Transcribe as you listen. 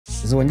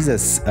So when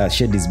Jesus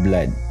shed his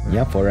blood,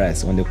 for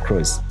us on the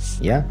cross,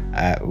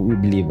 we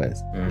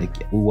believers,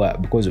 like we were,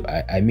 because we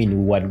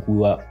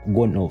were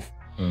gone off,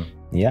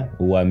 we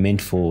were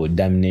meant for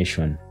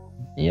damnation,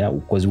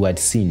 because we had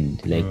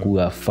sinned, like we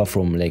were far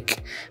from,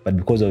 like, but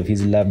because of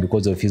his love,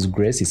 because of his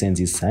grace, he sends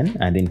his son,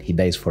 and then he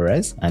dies for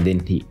us, and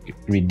then he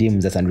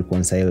redeems us and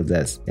reconciles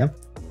us.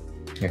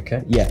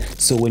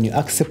 So when you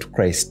accept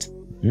Christ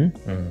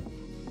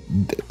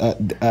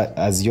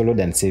as your Lord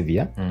and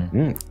Savior,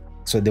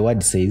 so the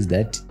word says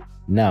that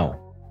now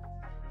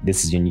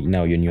this is your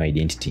new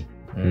identity.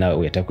 Now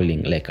we're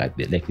tackling like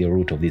the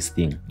root of this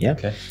thing.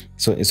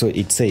 So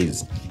it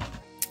says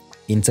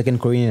in 2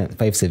 Corinthians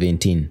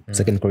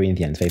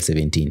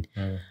 5:17,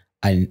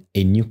 and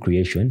a new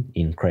creation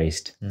in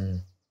Christ.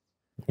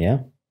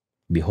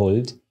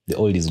 Behold, the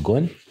old is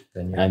gone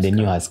and the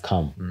new has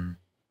come.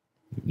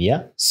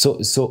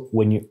 So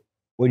when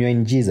you're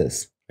in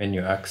Jesus, when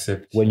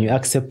you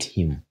accept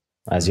him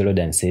as your Lord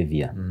and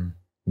Savior,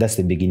 that's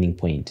the beginning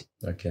point.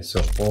 So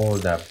all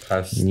the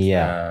past.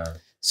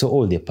 So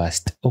all the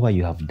past,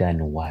 you have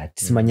done what?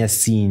 Simanya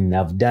sin,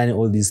 I've done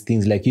all these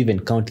things, like you even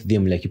count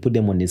them, like you put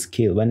them on the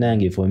scale.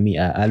 Wanange for me,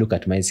 I look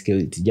at my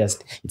scale, it's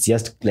just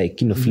like,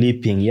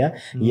 flipping,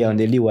 on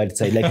the leeward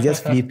side, like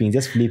just flipping,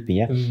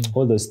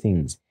 all those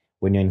things.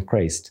 When you're in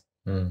Christ,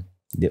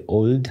 the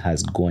old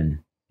has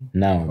gone.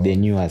 Now the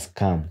new has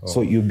come.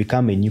 So you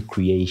become a new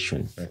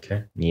creation.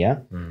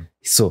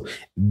 So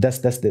that's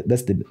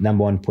the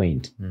number one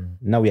point.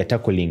 Now we are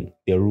tackling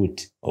the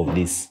root of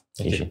this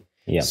issue.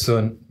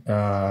 So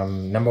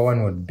number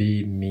one would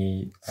be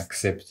me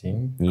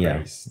accepting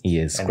Christ.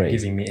 And Christ.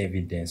 Giving me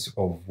evidence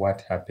of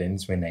what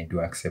happens when I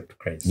do accept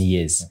Christ.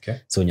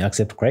 So when you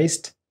accept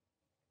Christ,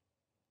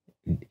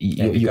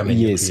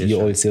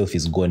 your old self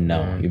is gone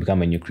now. You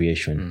become a new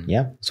creation.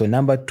 So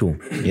number two,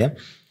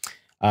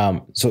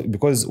 so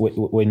because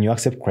when you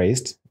accept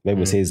Christ, the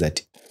Bible says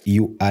that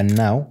you are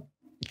now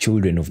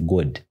children of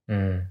God,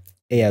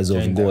 heirs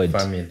of God,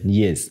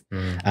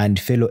 and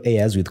fellow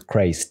heirs with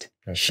Christ,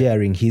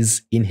 sharing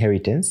his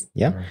inheritance.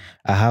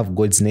 I have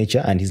God's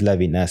nature and his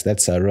love in us.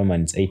 That's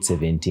Romans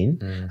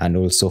 8:17, and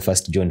also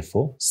 1 John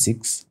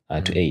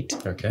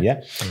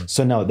 4:6-8.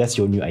 So now that's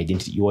your new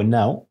identity. You are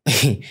now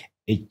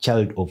a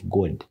child of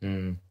God.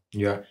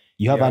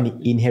 You have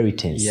an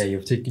inheritance.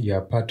 You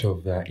are part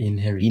of the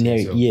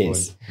inheritance of God.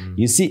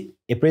 You see,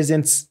 a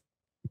present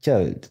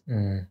child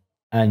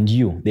and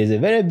you, there's a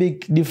very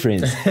big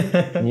difference.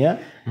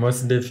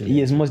 Most definitely.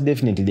 Yes, most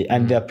definitely.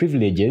 And there are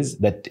privileges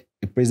that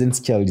a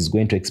present child is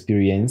going to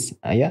experience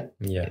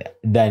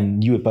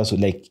than you, a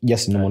person, like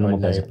just normal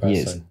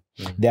person.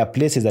 There are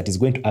places that is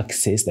going to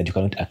access that you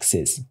cannot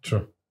access.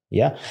 True.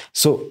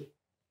 So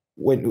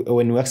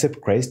when we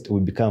accept Christ, we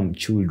become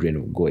children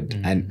of God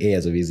and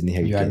heirs of his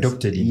inheritance. You are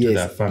adopted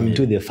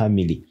into the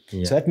family.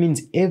 So that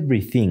means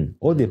everything,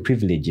 all the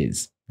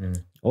privileges,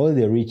 all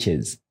the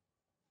riches,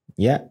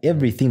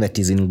 everything that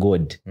is in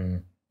God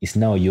is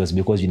now yours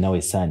because you're now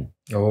a son.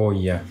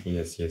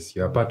 Yes.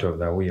 You are part of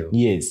the will.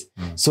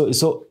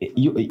 So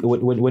you,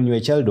 when you're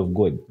a child of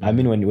God, I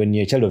mean, when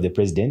you're a child of the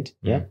president,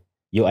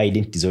 your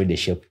identity is already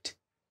shaped.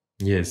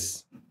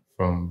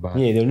 From birth.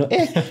 They will know.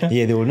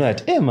 They will know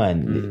that. Hey,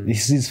 man,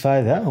 this is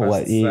father,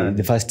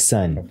 the first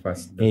son.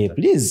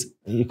 Please,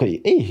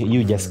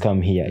 you just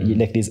come here.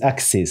 Like there's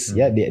access.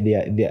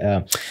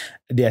 There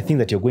are things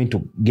that you're going to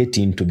get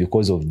into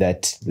because of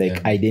that,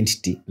 like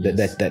identity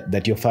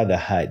that your father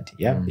had.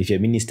 If you're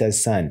a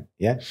minister's son,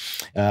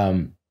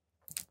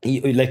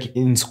 like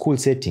in school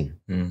setting,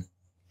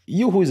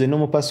 you who is a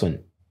normal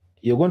person,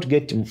 you're going to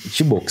get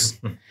Chibox.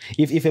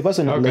 If a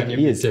person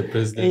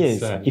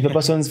if a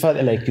person's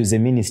father like is a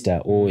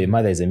minister or a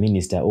mother is a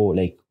minister, or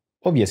like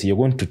obviously you're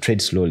going to tread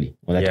slowly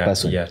on that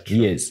person.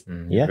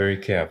 Very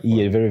careful.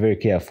 Very, very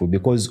careful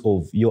because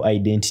of your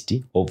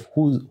identity of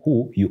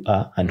who you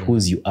are and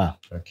whose you are.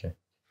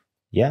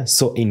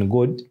 So in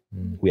God,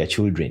 we are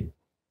children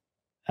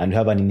and we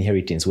have an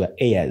inheritance. We are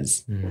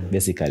heirs,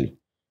 basically.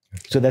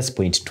 So that's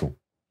point two.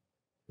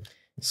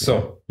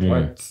 So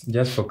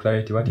just for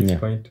clarity, what is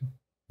point two?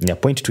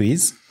 Point two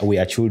is we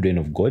are children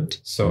of God.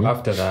 So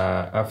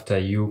after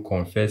you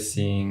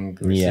confessing,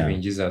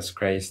 receiving Jesus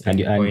Christ,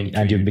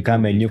 and you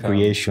become a new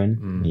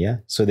creation.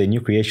 So the new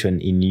creation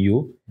in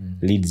you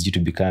leads you to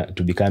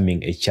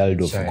becoming a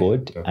child of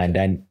God and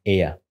an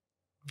heir.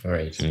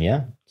 Right.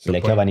 So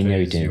like have an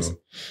inheritance.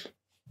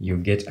 You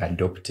get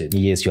adopted.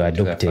 Yes, you are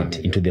adopted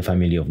into the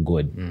family of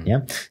God.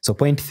 So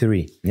point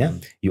three,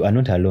 you are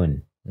not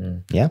alone.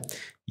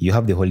 You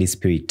have the Holy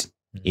Spirit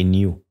in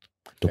you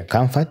to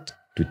comfort,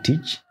 to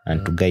teach,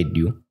 and to guide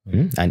you,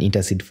 and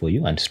intercede for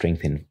you and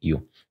strengthen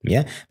you.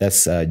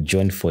 That's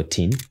John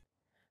 14,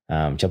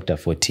 chapter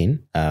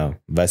 14,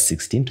 verse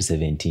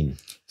 16-17.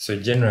 So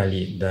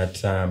generally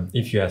that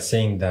if you are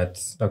saying that,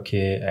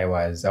 okay, I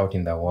was out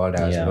in the world,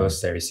 I was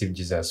lost, I received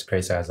Jesus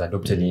Christ, I was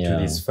adopted into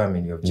this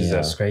family of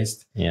Jesus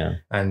Christ,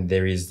 and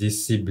there is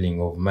this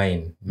sibling of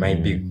mine, my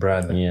big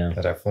brother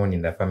that I found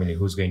in the family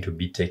who's going to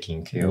be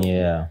taking care of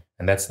me.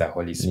 And that's the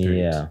Holy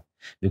Spirit.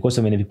 Because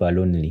so many people are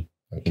lonely.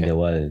 in the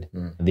world.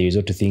 They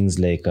resort to things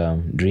like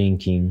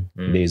drinking.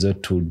 They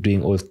resort to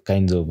doing all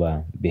kinds of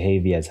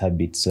behaviors,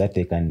 habits, so that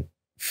they can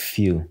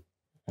feel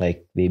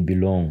like they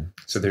belong.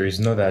 So there is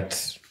no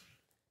that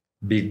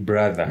big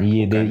brother.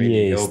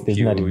 There's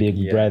not a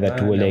big brother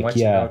to like,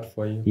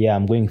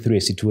 I'm going through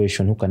a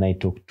situation. Who can I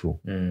talk to?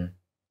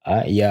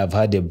 I've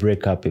had a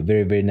breakup, a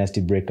very, very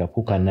nasty breakup.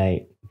 Who can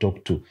I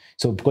talk to?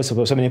 So because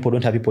so many people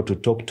don't have people to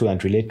talk to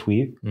and relate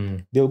with,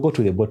 they'll go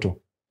to the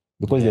bottle,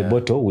 because the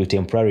bottle will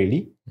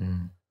temporarily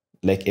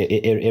like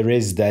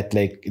erase that,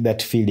 like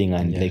that feeling,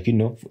 and like, you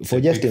know,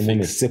 for just a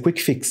moment. It's a quick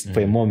fix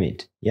for a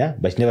moment,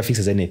 but it never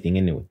fixes anything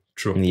anyway.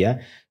 True.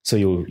 Yeah. So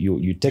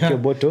you take your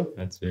bottle.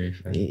 That's very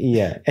funny.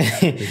 Yeah.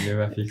 It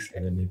never fixes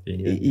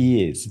anything.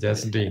 Yes.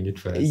 Just doing it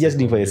for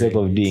the sake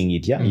of doing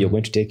it. Yeah. You're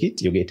going to take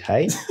it. You get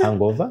high,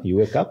 hangover. You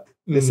wake up.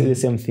 It's the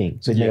same thing.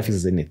 So it never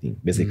fixes anything.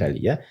 Basically.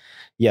 Yeah.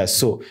 Yeah.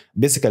 So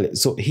basically,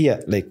 so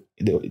here, like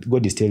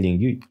God is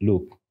telling you,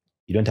 look,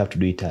 you don't have to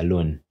do it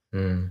alone.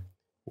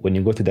 When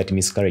you go through that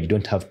miscarriage, you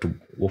don't have to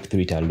walk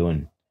through it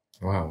alone.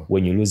 Wow.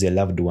 When you lose a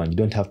loved one, you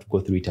don't have to go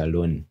through it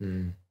alone.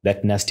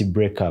 That nasty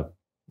breakup,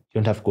 you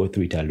don't have to go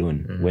through it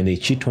alone. When they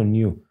cheat on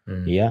you,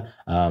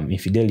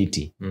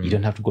 infidelity, you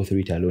don't have to go through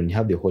it alone. You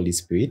have the Holy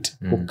Spirit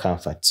who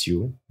comforts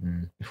you,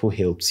 who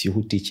helps you,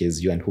 who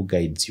teaches you, and who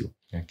guides you.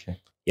 Okay.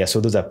 Yeah,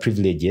 so those are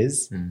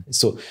privileges.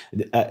 So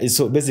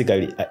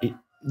basically,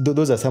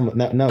 those are some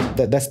now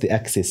that's the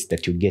access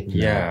that you get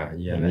now.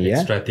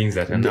 Extra things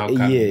that are now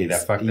coming with the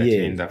fact that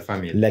you're in the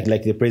family,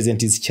 like the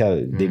president's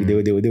child. They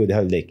would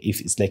have, like, if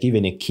it's like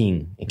even a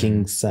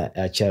king's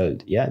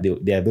child,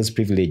 there are those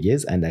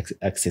privileges and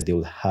access they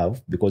will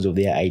have because of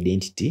their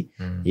identity,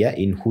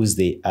 in whose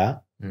they are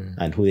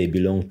and who they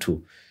belong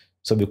to.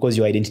 So because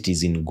your identity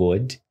is in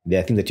God, there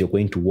are things that you're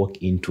going to walk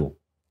into,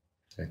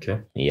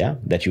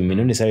 that you may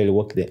not necessarily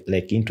walk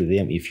into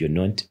them if you're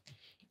not.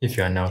 If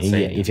you're an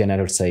outsider. If you're an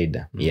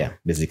outsider.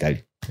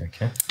 Basically.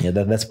 Okay. Yeah,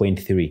 that's point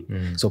 3.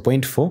 So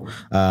point 4,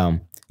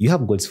 you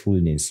have God's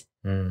fullness.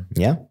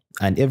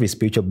 And every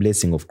spiritual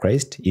blessing of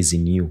Christ is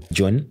in you.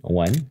 John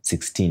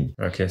 1:16.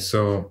 Okay,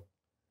 so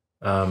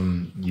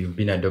you've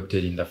been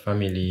adopted in the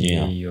family.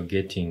 You're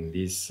getting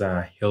this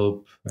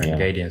help and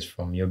guidance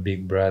from your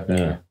big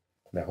brother,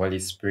 the Holy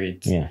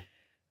Spirit.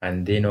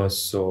 And then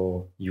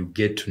also you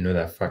get to know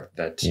the fact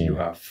that you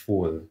are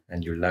full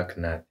and you lack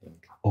nothing.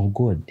 Of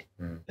God.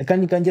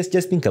 You can just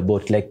think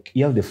about, like,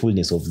 you have the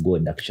fullness of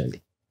God,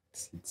 actually.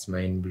 It's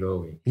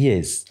mind-blowing.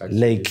 Yes. Actually.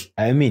 Like,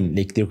 I mean,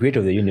 like the creator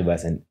of the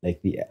universe and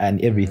like and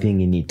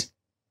everything in it.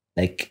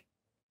 Like,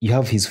 you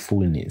have his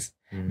fullness.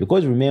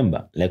 Because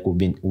remember, like we've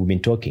been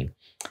talking,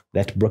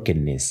 that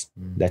brokenness,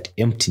 that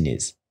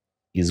emptiness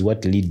is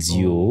what leads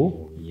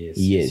you.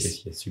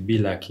 Yes. You'll be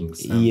lacking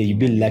something. You'll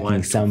be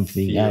lacking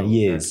something.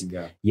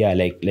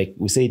 Like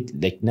we said,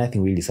 like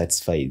nothing really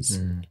satisfies.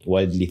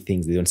 Worldly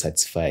things, they don't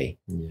satisfy.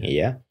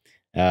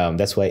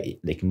 That's why,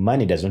 like,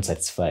 money does not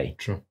satisfy.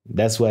 True.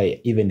 That's why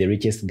even the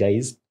richest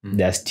guys,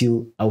 they're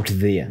still out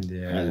there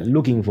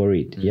looking for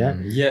it. Yes.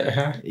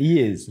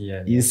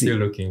 You're still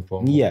looking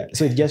for more.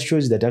 So it just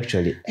shows that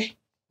actually,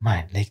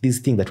 man, like this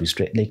thing that we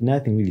stress, like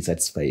nothing really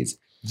satisfies.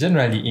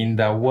 Generally, in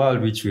the world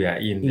which we are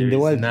in there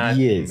is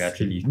nothing that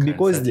really can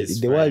because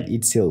satisfy. the world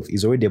itself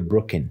is already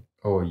broken.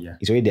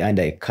 It's already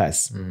under a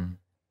curse.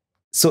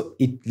 So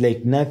it,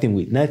 like,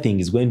 nothing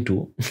is going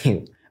to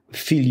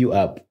fill you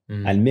up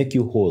and make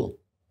you whole.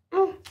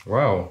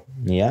 Wow.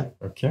 Yeah.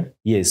 Okay.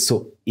 Yes.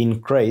 So in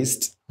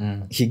Christ,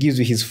 he gives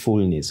you his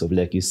fullness of,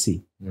 like, you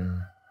see.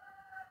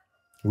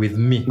 With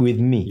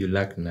me. You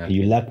lack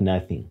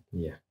nothing.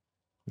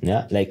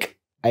 Yeah. Like,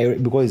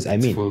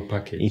 it's full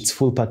package. It's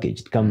full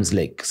package. It comes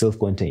like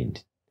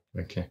self-contained.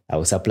 Okay. I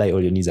will supply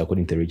all your needs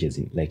according to the riches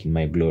in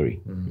my glory.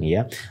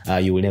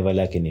 You will never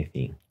lack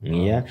anything.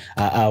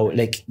 All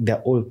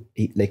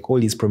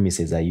his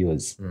promises are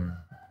yours.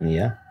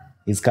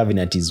 His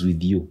covenant is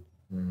with you.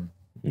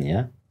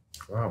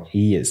 Wow.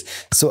 Yes.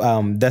 So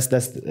that's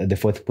the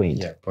 4th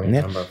point. Point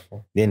number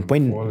 4. Then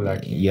point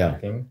nothing.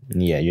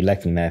 You're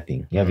lacking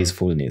nothing. You have his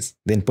fullness.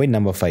 Then point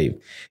number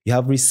 5. You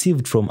have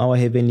received from our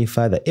Heavenly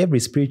Father every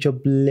spiritual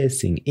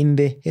blessing in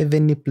the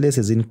heavenly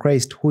places in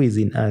Christ who is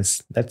in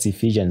us. That's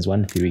Ephesians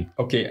 1:3.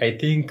 Okay, I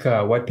think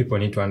what people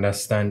need to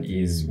understand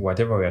is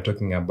whatever we are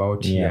talking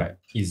about here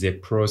is a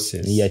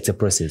process. It's a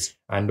process.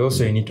 And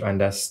also you need to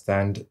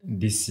understand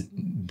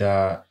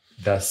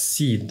the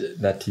seed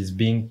that is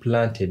being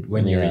planted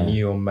when you renew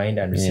your mind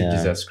and receive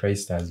Jesus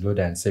Christ as Lord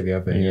and Savior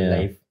of your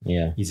life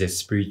is a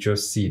spiritual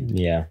seed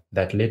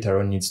that later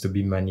on needs to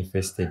be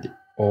manifested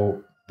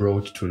or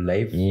brought to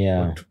life,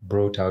 or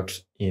brought out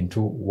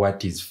into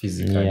what is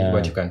physically,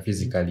 what you can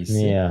physically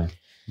see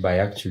by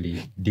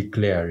actually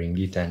declaring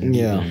it and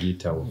giving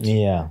it out.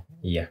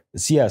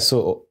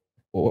 So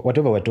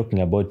whatever we're talking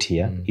about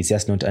here is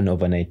just not an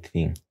overnight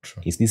thing.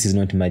 This is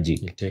not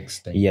magic. It takes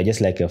time.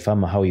 Just like a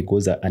farmer, how he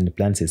goes and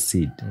plants a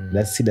seed.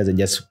 That seed doesn't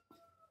just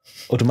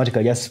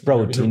automatically just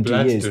sprout you into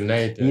plan yes,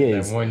 tonight and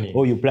yes. the morning.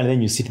 Or you plan,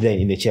 then you sit there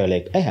in the chair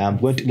like, hey, I'm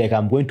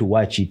going to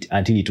watch it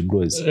until it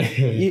grows.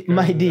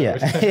 My dear,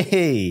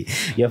 hey,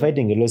 you're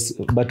fighting a lost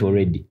battle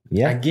already.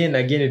 Yeah. Again,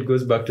 it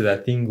goes back to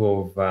that thing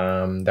of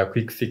the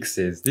quick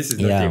fixes. This is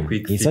not a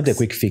quick fix. It's not a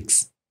quick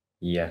fix.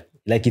 Yeah.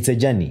 Like it's a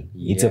journey.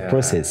 It's a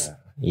process.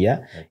 Yeah.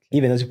 Okay.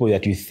 Even those people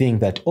that you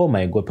think that, oh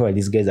my God, probably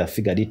these guys have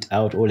figured it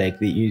out, or like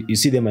you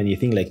see them and you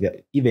think like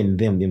that, even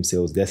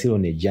themselves, they're still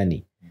on a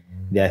journey.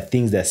 There are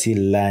things they're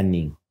still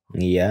learning.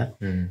 Yeah.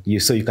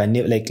 So you can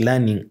like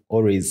learning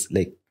always,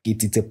 like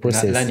it's a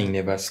process. Learning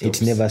never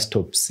stops. It never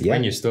stops. Yeah.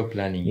 When you stop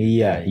learning,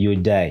 you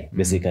die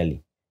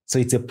basically. So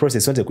it's a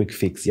process, not a quick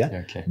fix.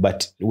 Yeah. Okay.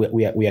 But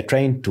we are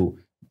trying to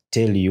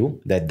tell you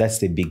that that's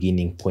the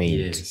beginning point.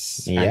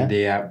 Yes. Yeah. And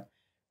they are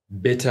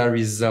better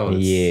results.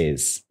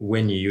 Yes.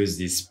 When you use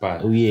this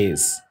path.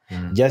 Yes.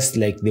 Just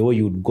like the way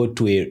you would go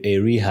to a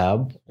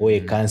rehab or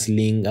a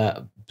counseling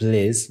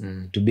place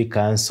to be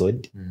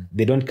cancelled.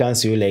 They don't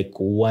cancel you like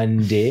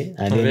one day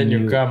and then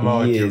you come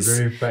out,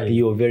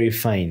 you're very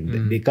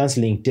fine. The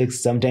counseling takes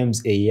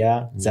sometimes a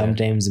year,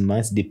 sometimes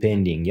months,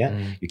 depending. Yeah.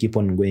 You keep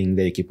on going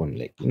there, you keep on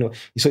like,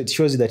 so it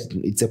shows you that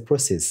it's a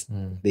process.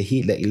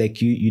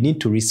 Like you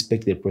need to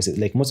respect the process.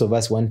 Like most of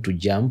us want to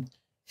jump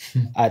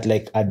at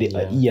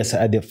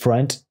the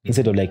front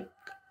instead of like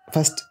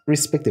first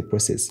respect the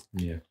process.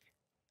 Yeah.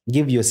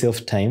 Give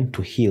yourself time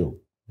to heal.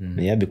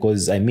 Yeah,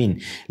 because I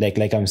mean,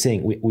 like I'm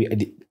saying, we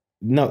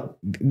now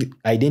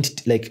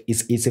identity, like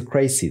it's a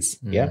crisis.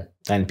 Yeah,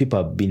 and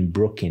people have been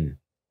broken.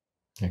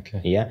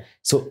 Okay. Yeah.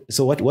 So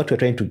what we're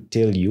trying to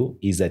tell you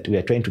is that we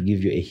are trying to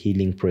give you a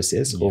healing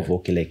process of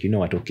okay, like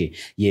okay,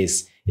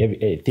 yes,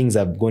 things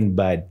have gone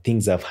bad,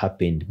 things have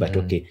happened, but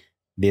okay,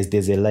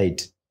 there's a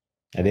light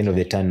at the end of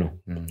the tunnel.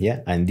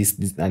 Yeah. And this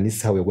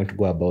is how we're going to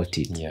go about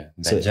it. Yeah.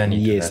 The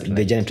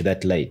journey to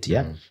that light.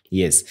 Yeah.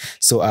 Yes.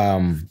 So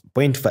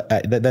point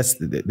that's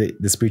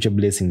the spiritual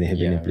blessing, the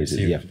heavenly places.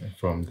 Yeah.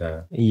 From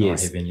our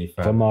Heavenly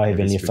Father. From our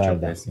Heavenly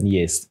Father.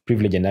 Yes.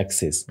 Privilege and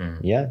access.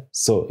 Yeah.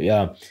 So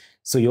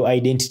so your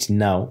identity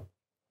now,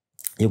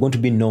 you're going to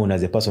be known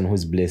as a person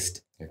who's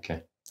blessed.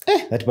 Okay.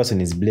 That person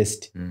is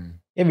blessed.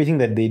 Everything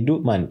that they do,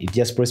 man, it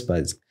just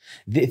prospers.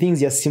 Things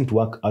just seem to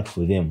work out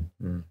for them.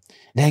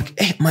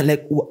 Like, man,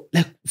 like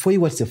for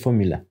you, what's the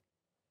formula?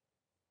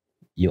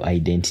 Your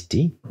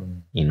identity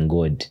in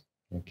God.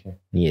 Okay.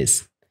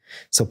 Yes.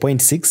 So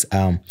point 6,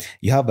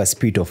 you have a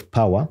spirit of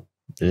power,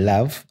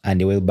 love,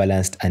 and a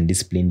well-balanced and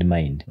disciplined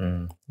mind.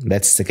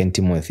 That's 2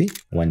 Timothy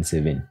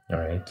 1:7. All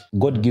right.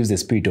 God gives a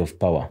spirit of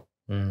power,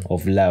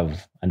 of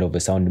love, and of a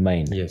sound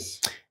mind.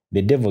 Yes.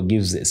 The devil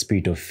gives a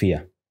spirit of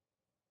fear.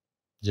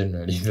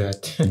 Generally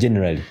that.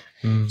 Generally.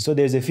 So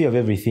there's a fear of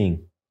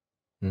everything.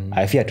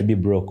 I fear to be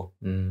broke.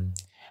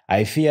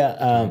 I fear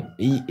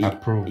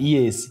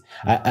yes.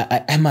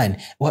 I man,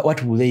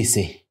 what will they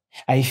say?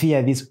 I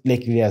fear this.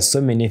 Like there are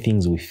so many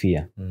things we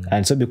fear.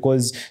 And so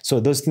those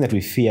things that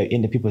we fear,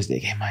 and the people say,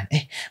 hey man,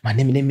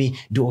 let me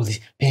do all this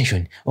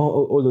pension,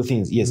 all those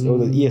things. Yes,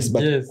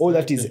 but all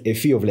that is a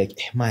fear of like,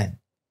 hey man,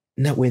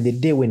 now when the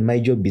day when my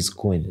job is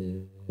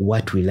gone,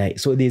 what will I?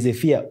 So there's a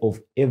fear of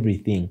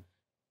everything.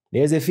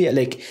 There's a fear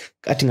like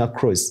cutting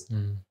across.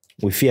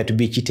 We fear to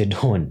be cheated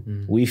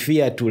on. We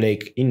fear to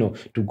like,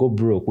 to go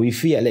broke. We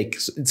fear like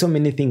so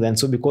many things. And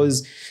so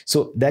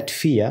that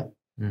fear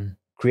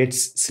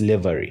creates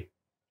slavery.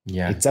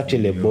 Yeah. It's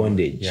actually a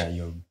bondage. Yeah.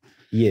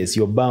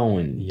 You're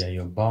bound. Yeah,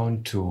 you're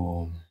bound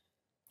to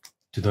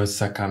those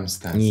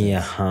circumstances.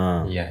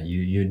 Yeah. Yeah,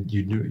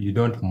 you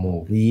don't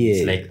move. Yeah.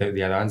 It's like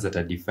they are the ones that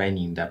are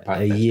defining the path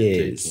that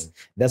you're taking.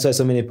 That's why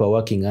so many people are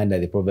working under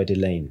the poverty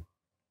line.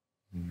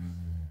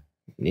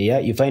 Yeah,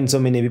 you find so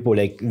many people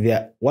like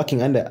they're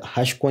working under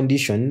harsh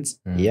conditions.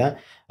 Yeah,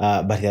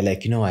 but they're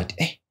like, you know what?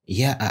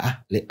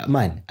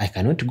 Man, I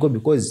cannot go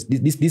because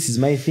this is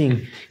my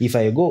thing. If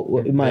I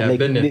go, man, like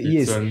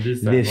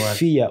the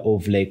fear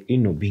of like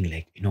being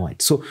like, you know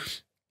what? So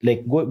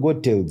like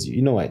God tells you,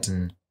 you know what?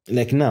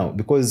 Like now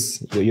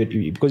because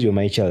you're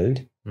my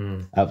child,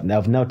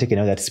 I've now taken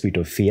out that spirit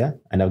of fear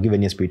and I've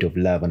given you a spirit of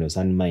love and a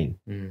sound mind.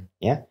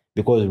 Yeah,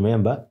 because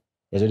remember,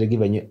 He's already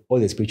given you all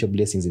the spiritual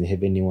blessings in the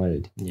heavenly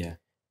world. Yeah.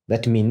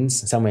 That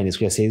means somewhere in the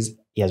scripture says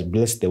he has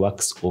blessed the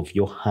works of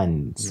your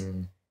hands.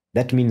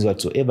 That means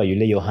whatsoever you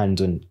lay your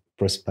hands on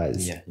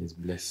prospers. Yeah, it's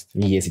blessed.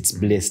 Yes, it's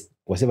blessed.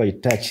 Whatever you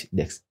touch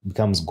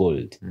becomes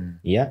gold.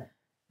 Yeah.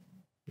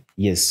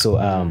 Yes. So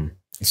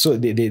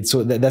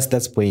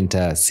that's point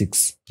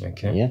 6.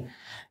 Okay. Yeah.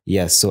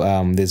 Yeah.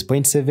 So there's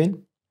point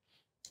 7.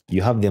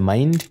 You have the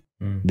mind,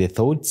 the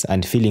thoughts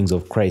and feelings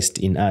of Christ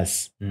in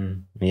us.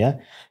 Yeah.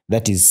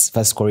 That is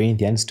 1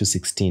 Corinthians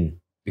 2:16.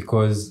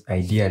 Because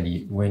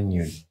ideally, when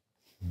you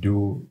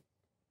do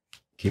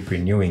keep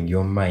renewing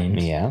your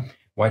mind,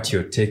 what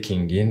you're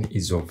taking in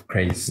is of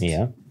Christ.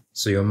 Yeah.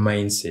 So your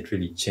mindset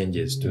really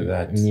changes to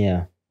that.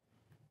 Yeah.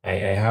 I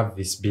have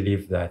this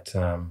belief that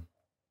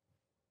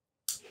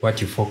what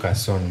you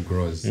focus on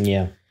grows.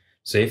 Yeah.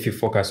 So if you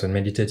focus on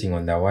meditating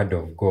on the word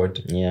of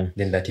God, Yeah.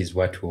 then that is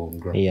what will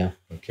grow. Yeah.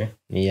 Okay.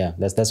 Yeah.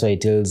 That's why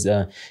it tells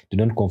do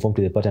not conform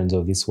to the patterns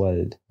of this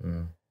world.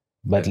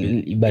 But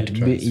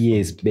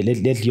yes, but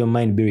let your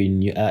mind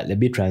be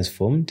be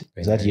transformed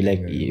so that you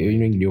like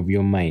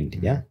your mind,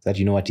 yeah, so that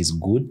you know what is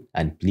good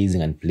and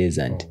pleasing and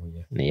pleasant.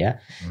 Yeah.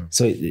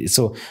 So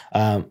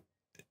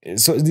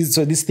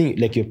this thing,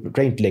 like you're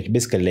trying to like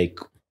basically like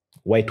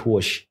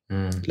whitewash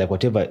like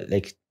whatever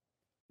like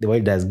the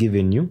world has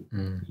given you.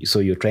 So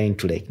you're trying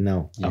to like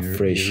now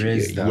afresh.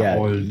 Erase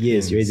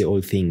the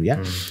old thing.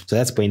 Yeah. So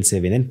that's point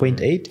 7. Then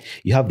point 8,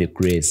 you have the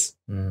grace,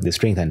 the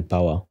strength and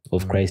power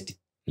of Christ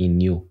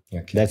in you.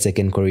 Okay. That's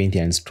 2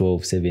 Corinthians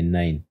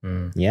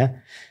 12:7-9. Yeah.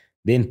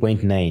 Then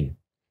point 9.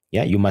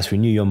 Yeah, you must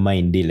renew your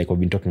mind daily, like we've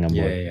been talking about.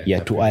 Yeah,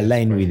 to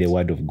align with the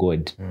word of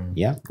God.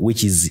 Yeah,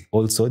 which is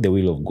also the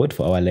will of God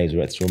for our lives.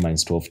 That's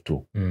Romans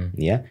 12:2.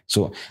 Yeah.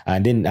 So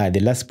and then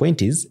the last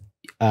point is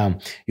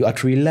you are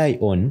to rely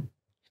on,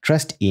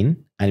 trust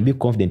in, and be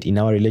confident in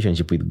our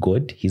relationship with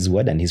God, His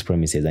word, and His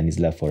promises, and His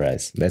love for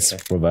us. That's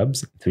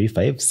Proverbs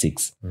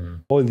 3:5-6.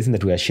 All this thing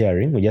that we are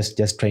sharing, we're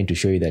just trying to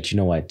show you that, you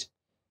know what,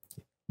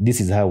 this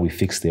is how we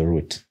fix the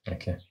root.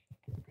 Okay.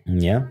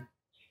 Yeah.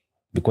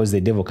 Because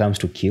the devil comes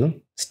to kill,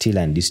 steal,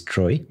 and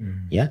destroy.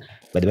 Yeah.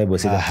 But the Bible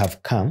says, I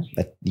have come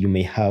that you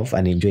may have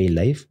and enjoy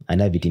life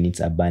and have it in its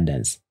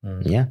abundance.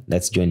 Yeah.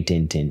 That's John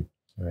 10:10.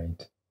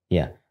 Right.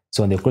 Yeah.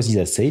 So on the cross,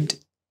 Jesus said,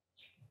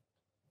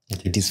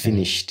 it is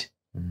finished.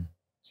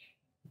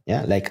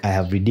 Yeah. Like, I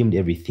have redeemed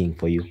everything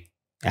for you.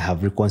 I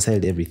have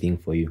reconciled everything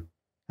for you.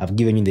 I've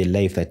given you the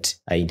life that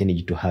I intended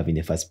you to have in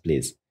the first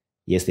place.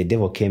 Yes, the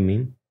devil came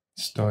in,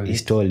 he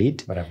stole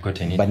it, but I've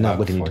gotten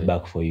it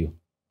back for you.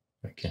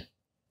 Okay.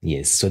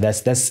 Yes. So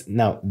that's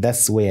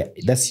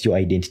your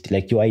identity.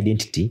 Like your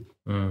identity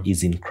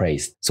is in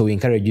Christ. So we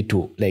encourage you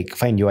to like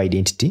find your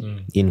identity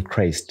in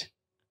Christ.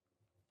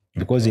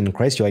 Because in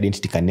Christ your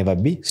identity can never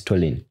be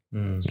stolen.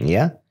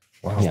 Yeah.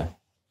 Wow. Yeah.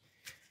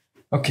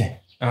 Okay.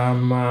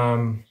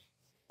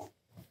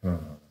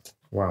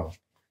 Wow.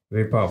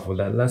 Very powerful.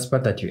 That last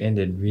part that you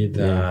ended with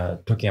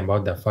talking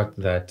about the fact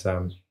that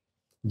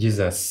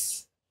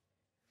Jesus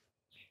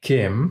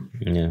came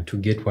to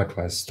get what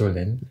was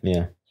stolen.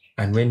 Yeah.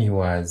 And when he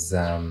was,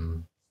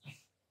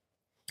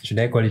 should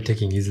I call it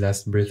taking his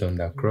last breath on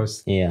the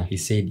cross? Yeah. He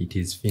said, it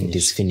is finished. It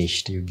is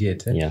finished. You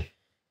get it? Yeah.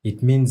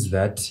 It means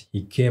that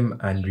he came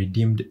and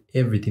redeemed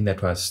everything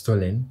that was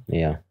stolen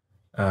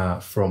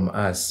from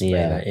us by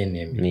the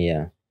enemy.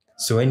 Yeah.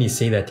 So when he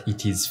said that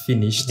it is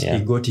finished, he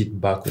got it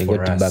back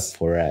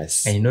for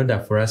us. And in order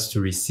for us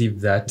to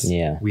receive that,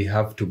 we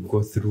have to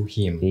go through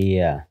him.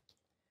 Yeah.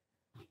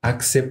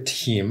 Accept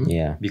him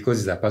because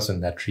he's a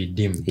person that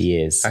redeemed.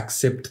 Yes.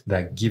 Accept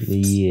the gift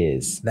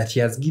that he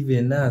has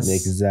given us.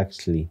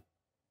 Exactly.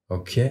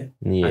 Okay.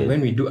 Yeah. And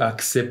when we do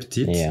accept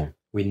it,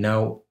 we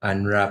now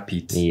unwrap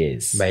it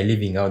by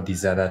living out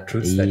these other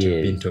truths that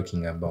you've been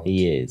talking about.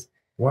 Yes.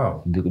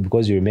 Wow.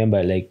 Because you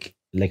remember, like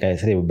I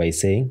started by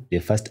saying, the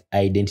first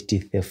identity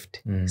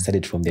theft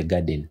started from the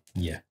garden.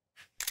 Yeah.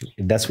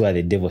 That's where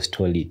the devil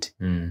stole it.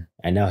 And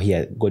now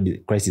here,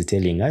 Christ is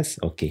telling us,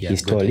 okay, he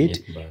stole it,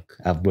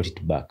 I've brought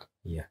it back.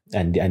 Yeah.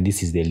 And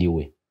this is the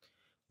leeway.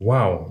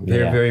 Wow.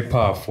 Very, very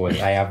powerful.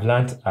 I have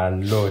learned a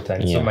lot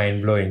and so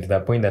mind-blowing to the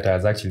point that I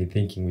was actually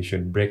thinking we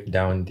should break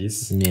down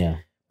this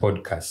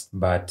podcast.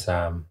 But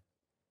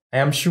I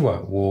am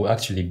sure we'll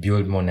actually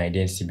build more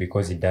identity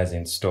because it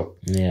doesn't stop.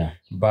 Yeah.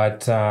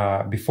 But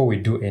before we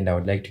do end, I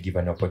would like to give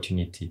an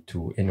opportunity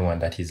to anyone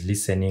that is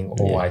listening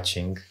or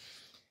watching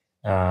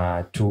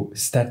to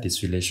start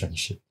this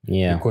relationship.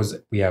 Yeah. Because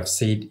we have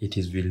said it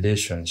is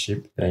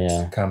relationship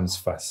that comes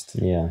first.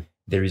 Yeah.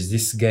 There is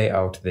this guy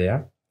out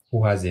there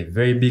who has a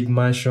very big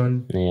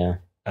mansion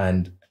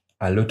and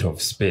a lot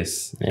of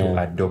space to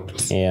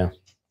adopt. Yeah.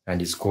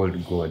 And it's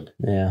called God.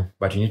 Yeah.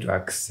 But you need to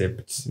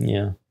accept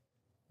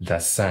the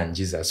Son,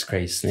 Jesus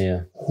Christ,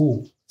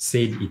 who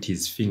said it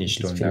is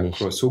finished the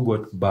cross, who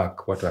got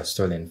back what was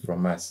stolen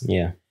from us.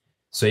 Yeah.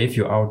 So if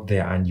you're out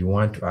there and you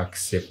want to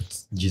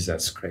accept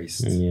Jesus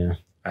Christ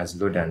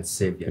as Lord and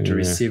Savior, to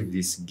receive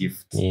this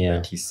gift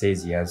that he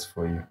says he has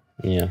for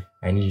you,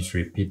 I need you to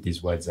repeat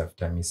these words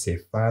after me. Say,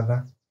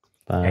 Father,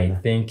 I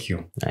thank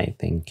you. I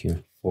thank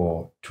you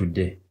for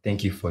today.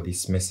 Thank you for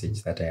this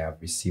message that I have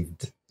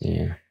received.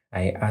 Yeah.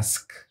 I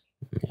ask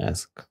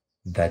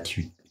that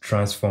you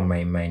transform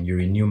my mind. You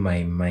renew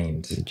my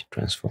mind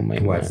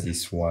towards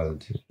this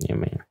world.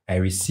 Amen. I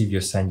receive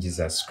your Son,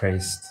 Jesus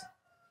Christ,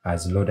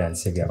 as Lord and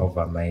Savior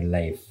over my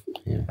life.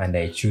 And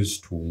I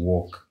choose to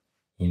walk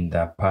in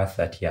the path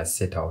that he has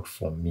set out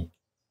for me.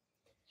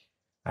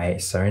 I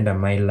surrender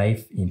my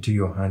life into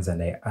your hands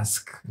and I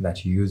ask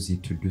that you use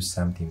it to do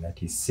something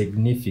that is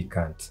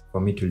significant,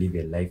 for me to live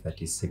a life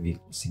that is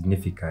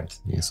significant,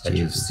 that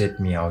you've set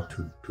me out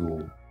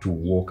to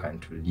walk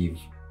and to live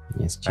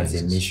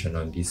as a mission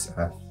on this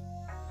earth.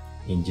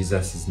 In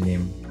Jesus'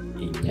 name,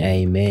 amen.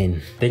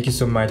 Amen. Thank you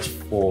so much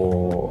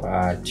for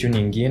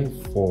tuning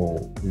in, for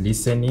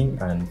listening,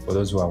 and for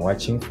those who are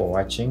watching, for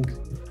watching.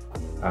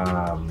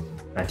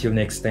 Until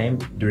next time,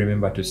 do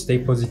remember to stay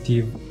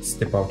positive,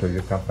 step out of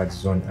your comfort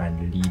zone,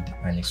 and lead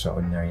an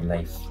extraordinary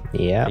life.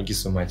 Yeah. Thank you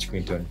so much,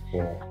 Quinton,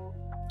 for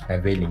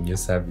availing your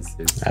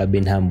services. I've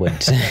been humbled.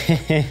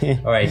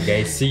 All right,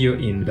 guys. See you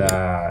in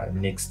the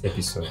next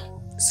episode.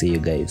 See you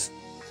guys.